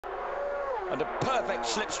And a perfect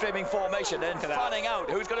slipstreaming formation, then fanning out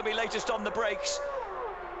who's going to be latest on the brakes.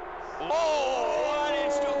 Oh, and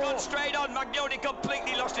it's gone straight on. Magnoni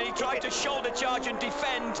completely lost it. He tried to shoulder charge and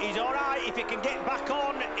defend. He's all right if he can get back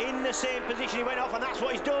on in the same position he went off, and that's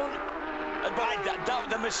what he's done. But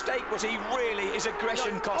the mistake was his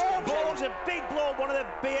aggression cost him. Blows a big blow. One of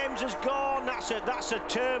the BMs has gone. That's a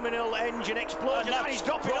terminal engine explosion. And he's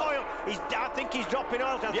dropping oil. I think he's dropping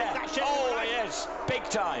oil. He is big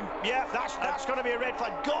time. Yeah, that's going to be a red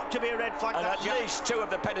flag. Got to be a red flag. And at least two of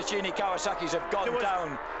the Pedicini Kawasaki's have gone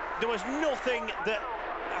down. There was nothing that,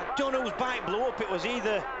 I don't know whose bike blew up. It was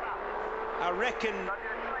either,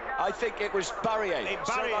 I think it was Barrier,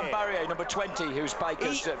 Sylvain Barrier, number 20, whose bike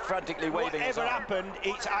is frantically waving his arm. Whatever happened,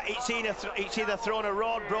 it's either thrown a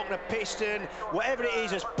rod, broken a piston, whatever it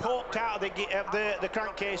is has poked out of the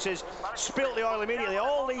crankcases, spilt the oil immediately.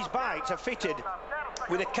 All these bikes are fitted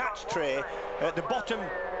with a catch tray. At the bottom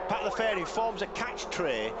part of the fairing forms a catch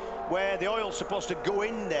tray where the oil's supposed to go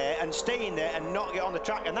in there and stay in there and not get on the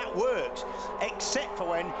track, and that works, except for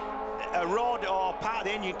when a rod or part of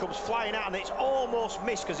the engine comes flying out and it's almost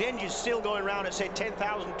missed because the engine's still going around at say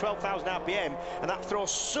 10,000, 12,000 RPM, and that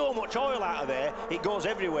throws so much oil out of there it goes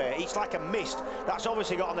everywhere. It's like a mist. That's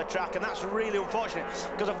obviously got on the track, and that's really unfortunate,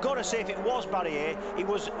 because I've got to say, if it was Barrier,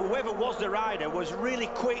 whoever was the rider was really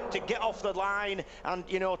quick to get off the line and,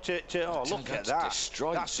 you know, oh, look at that.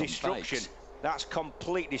 That's destruction. That's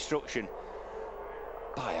complete destruction.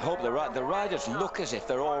 I hope the riders look as if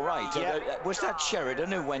they're all right. Yeah. Was that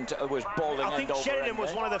Sheridan who was bowling? I think Sheridan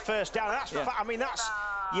was one of the first down. I mean,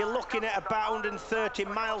 you're looking at about 130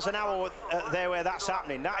 miles an hour there where that's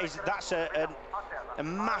happening. That's a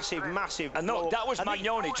massive. And no, that was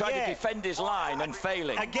Magnoni trying to defend his line and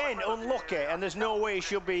failing. Again, unlucky, and there's no way he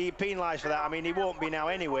should be penalised for that. I mean, he won't be now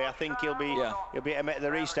anyway. I think he'll be at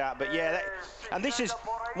the restart. But yeah, and this is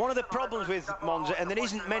one of the problems with Monza, and there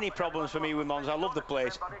isn't many problems for me with Monza. I love the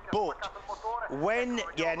place, but when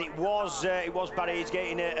and it was Barry. He's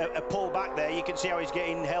getting a pull back there. You can see how he's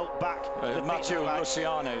getting held back. Mathieu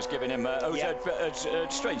Luciano is giving him.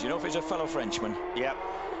 It's strange enough. He's a fellow Frenchman. Yeah,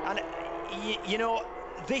 and you know,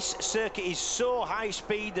 this circuit is so high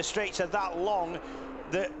speed. The straights are that long.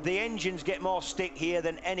 The engines get more stick here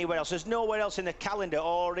than anywhere else. There's nowhere else in the calendar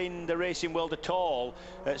or in the racing world at all,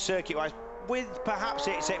 circuit-wise, with perhaps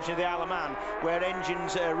the exception of the Isle of Man, where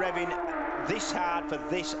engines are revving this hard for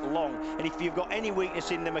this long. And if you've got any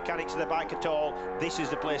weakness in the mechanics of the bike at all, this is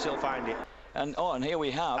the place it'll find it. And here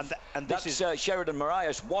we have, and this is Sheridan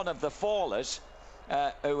Marias, one of the fallers,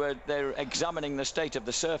 they're examining the state of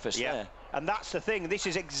the surface there. And that's the thing, this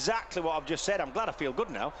is exactly what I've just said. I'm glad I feel good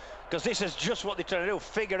now, because this is just what they're trying to do,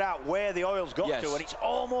 figure out where the oil's got to, and it's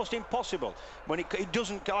almost impossible when it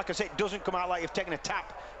doesn't, like I said, it doesn't come out like you've taken a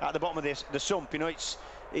tap at the bottom of the sump. You know,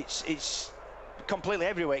 it's completely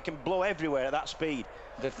everywhere. It can blow everywhere at that speed.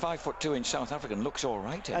 The 5'2" South African looks all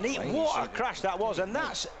right. And what a crash that was, and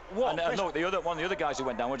that's what. And no, one of the other guys who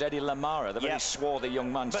went down was Eddie Lamara, the very swarthy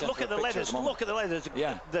young man. But look at the leathers. Look at the leathers.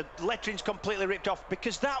 Yeah. The lettering's completely ripped off,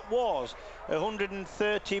 because that was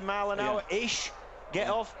 130 mile an hour ish. Get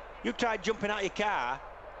off. You tried jumping out of your car,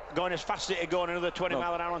 going as fast as it going another 20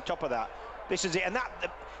 mile an hour on top of that. This is it, and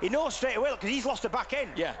he knows straight away, because he's lost the back end.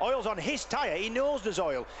 Yeah. Oil's on his tyre. He knows there's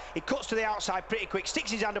oil. He cuts to the outside pretty quick, sticks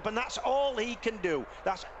his hand up, and that's all he can do.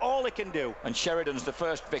 That's all he can do. And Sheridan's the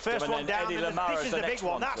first victim, first one down, Eddie Lamara this is the big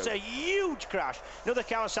one. That's a huge crash. Another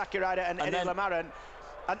Kawasaki rider and Eddie Lamara,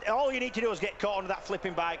 and all you need to do is get caught on that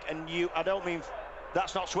flipping bike, and I don't mean,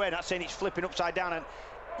 that's not swearing, that's saying it's flipping upside down, and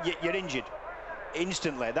you're injured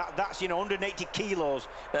instantly. That's, you know, 180 kilos,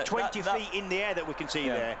 20 feet in the air that we can see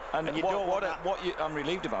there. And what I'm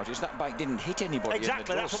relieved about is that bike didn't hit anybody.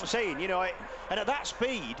 Exactly, that's what I'm saying. You know, and at that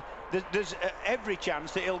speed, there's every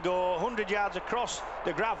chance that he'll go 100 yards across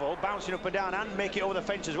the gravel, bouncing up and down, and make it over the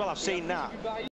fence as well. I've seen that.